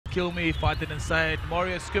kill me if I didn't say it.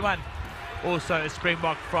 Mario Skuman, also a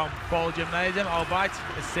Springbok from Paarl Gymnasium, albeit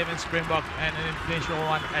a 7th Springbok and an influential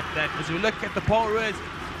one at that. As we look at the Paarl Roos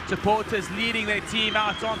supporters leading their team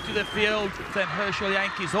out onto the field, and Herschel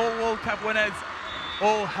Yankees, all World Cup winners,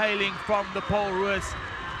 all hailing from the Paarl Roos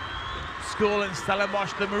school in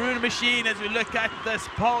Stellenbosch. The Maroon Machine, as we look at this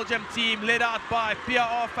Paarl Gym team led out by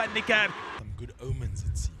Paarl van Niekerk. Some good omens,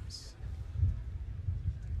 it seems.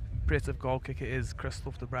 Impressive goal kicker is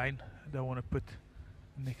Christoph de Bruin. I don't want to put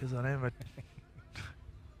knickers on him, but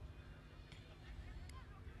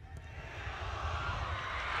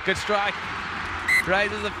good strike.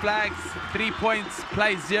 Raises the flags. 3 points,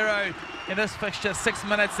 plays 0 in this fixture. 6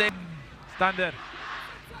 minutes in. Stander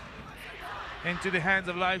into the hands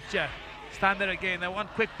of Loubser. Stander again. They want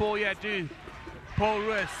quick ball here to Paarl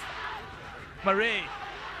Roos. Marie.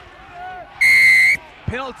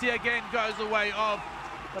 Penalty again goes away of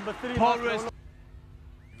Paarl Roos.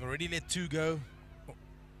 We've already let 2 go,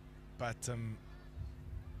 but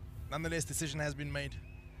nonetheless, decision has been made.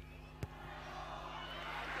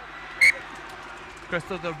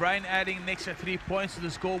 Christoph de Bruin adding an extra 3 points to the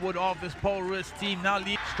scoreboard of this Paarl Roos team. Now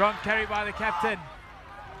lead. Strong carry by the captain,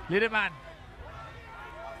 Liederman.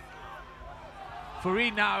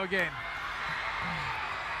 Fourie now again.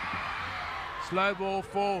 Slow ball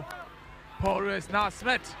for Paarl Roos. Now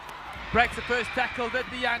Smith breaks the first tackle. Did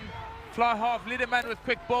the young fly half. Liederman with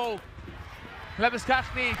quick ball.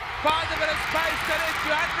 Labuskachny finds a bit of space. That is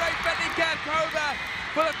to Andre van Niekerk over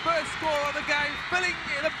for the first score of the game, filling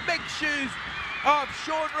the big shoes of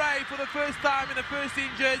Sean Ray for the first time in the first team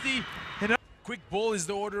jersey. Quick ball is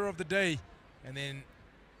the order of the day, and then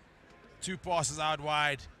 2 passes out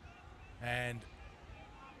wide, and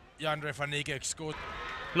Andre van Niekerk scored.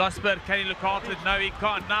 Losberg, can he look after it? No, he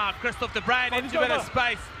can't. Now Christoph de Bruin into a bit of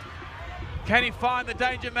space. Can he find the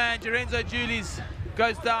danger man? Lorenzo Julies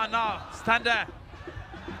goes down now. Stander.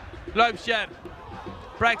 Loubser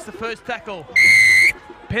breaks the first tackle.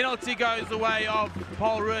 Penalty goes the way of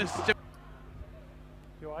Paarl Roos.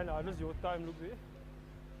 Your time, look there.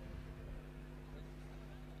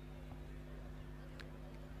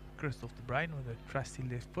 Christoph de Bruin with a trusty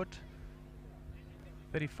left foot.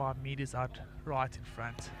 35 meters out right in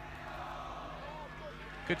front.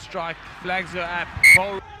 Good strike, flags are up.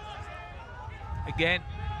 Paarl again,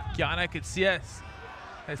 Keanu Katsias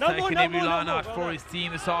has taken every line out for his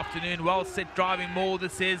team this afternoon. Well set driving maul,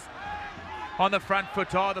 this is. On the front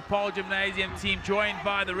foot are the Paarl Gymnasium team, joined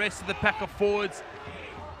by the rest of the pack of forwards.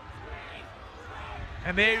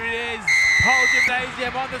 And there it is, Paarl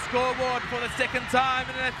Gymnasium on the scoreboard for the 2nd time,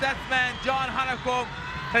 and it's that man, John Hanekom,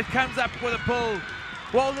 that comes up with a pull.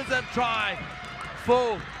 Well-deserved try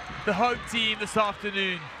for the home team this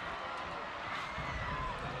afternoon.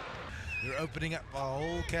 You're opening up a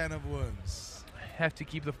whole can of worms. Have to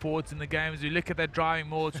keep the forwards in the game. As we look at that driving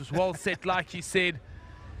maul, it was well set like you said.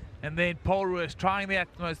 And then Paarl Roos trying their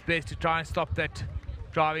utmost best to try and stop that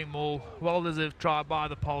driving maul. Well-deserved try by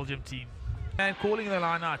the Paarl Gym team. And calling the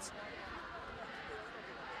line out.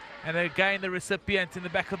 And again the recipient in the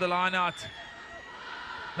back of the line out.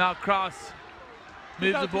 Now Kraus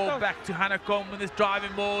moves the ball back to Hanekom, and this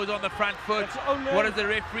driving ball is on the front foot. What does the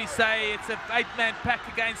referee say? It's an 8-man pack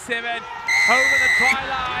against 7. Over the try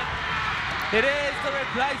line. It is the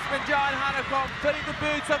replacement, John Hanekom, filling the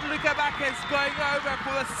boots of Luca Bacchus, going over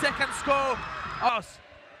for the 2nd score.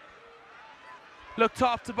 Looked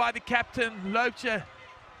after by the captain, Loubser,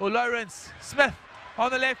 or Lawrence Smith on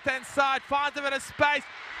the left-hand side, finds a bit of space.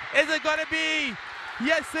 Is it going to be?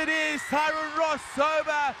 Yes, it is. Tyrone Ross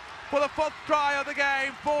over for the 4th try of the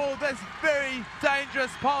game for this very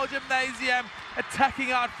dangerous Paarl Gymnasium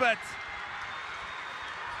attacking outfit.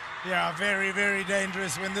 Yeah, very, very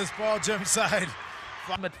dangerous when this Paarl Gym side.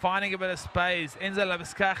 But finding a bit of space, Enzo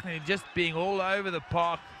Labuskachny just being all over the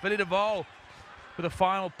park. Billy de Waal with a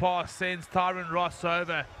final pass sends Tyrone Ross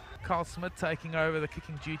over. Carl Smith taking over the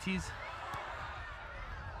kicking duties.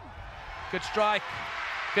 Good strike,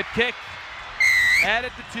 good kick.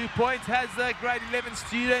 Added to 2 points, has the grade 11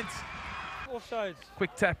 student. Offsides.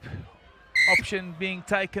 Quick tap option being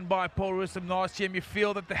taken by Paarl Roos Gymnasium. You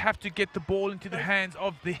feel that they have to get the ball into the hands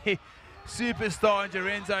of the superstar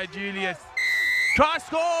Lorenzo Julius. Try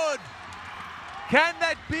scored! Can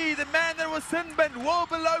that be the man that was Sinbin,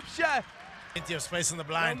 Wilbur Loubser? Plenty of space on the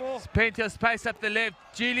blind. Plenty of space up the left.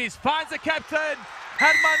 Julius finds the captain,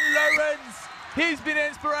 Herman Lorenz. He's been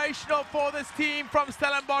inspirational for this team from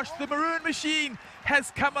Stellenbosch. The Maroon Machine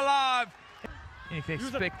has come alive. And you can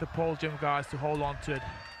expect the Paarl Gym guys to hold on to it.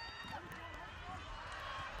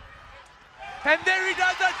 And there he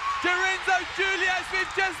does it, Lorenzo Julius.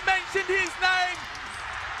 We've just mentioned his name.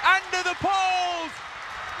 Under the poles,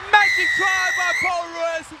 Magic try by Paarl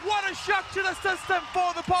Roos. What a shock to the system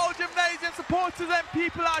for the Paarl Gymnasium supporters and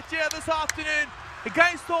people out here this afternoon.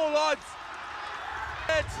 Against all odds.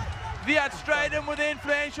 Viat straight in with the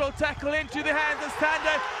influential tackle into the hands of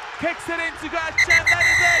Stander. Kicks it into Gratch, and that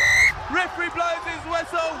is it. Referee blows his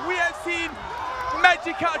whistle. We have seen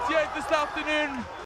magic out here this afternoon.